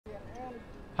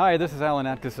Hi, this is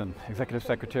AtKisson, Executive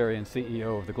Secretary and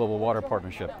CEO of the Global Water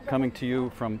Partnership, coming to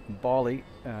you from Bali,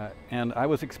 and I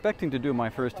was expecting to do my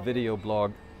first video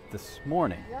blog this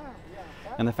morning.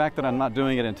 And the fact that I'm not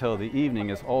doing it until the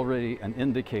evening is already an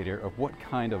indicator of what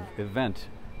kind of event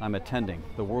I'm attending,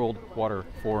 the World Water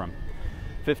Forum.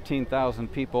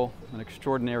 15,000 people, an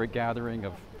extraordinary gathering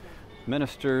of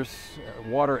ministers,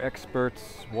 water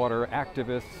experts, water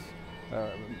activists,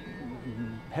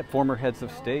 former heads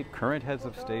of state, current heads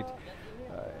of state,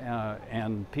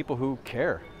 and people who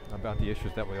care about the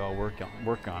issues that we all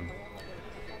work on.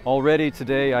 Already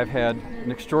today I've had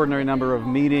an extraordinary number of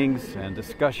meetings and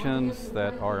discussions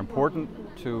that are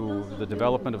important to the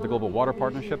development of the Global Water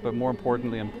Partnership, but more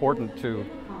importantly important to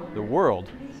the world,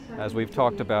 as we've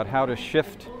talked about how to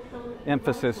shift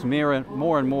emphasis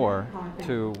more and more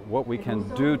to what we can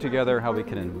do together, how we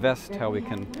can invest, how we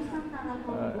can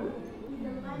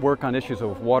work on issues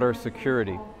of water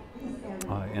security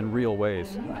in real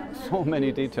ways. So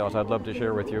many details I'd love to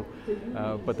share with you,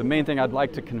 but the main thing I'd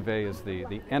like to convey is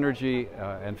the energy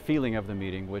and feeling of the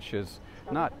meeting, which is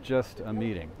not just a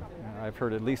meeting. I've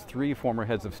heard at least 3 former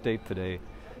heads of state today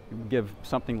give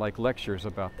something like lectures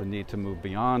about the need to move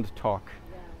beyond talk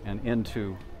and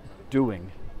into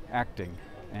doing, acting,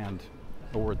 and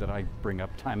a word that I bring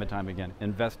up time and time again,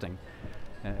 investing,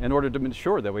 in order to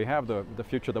ensure that we have the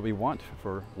future that we want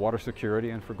for water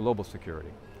security and for global security.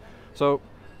 So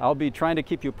I'll be trying to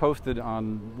keep you posted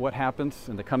on what happens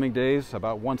in the coming days,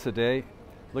 about once a day.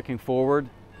 Looking forward,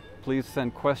 please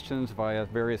send questions via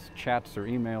various chats or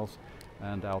emails,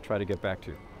 and I'll try to get back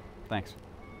to you. Thanks.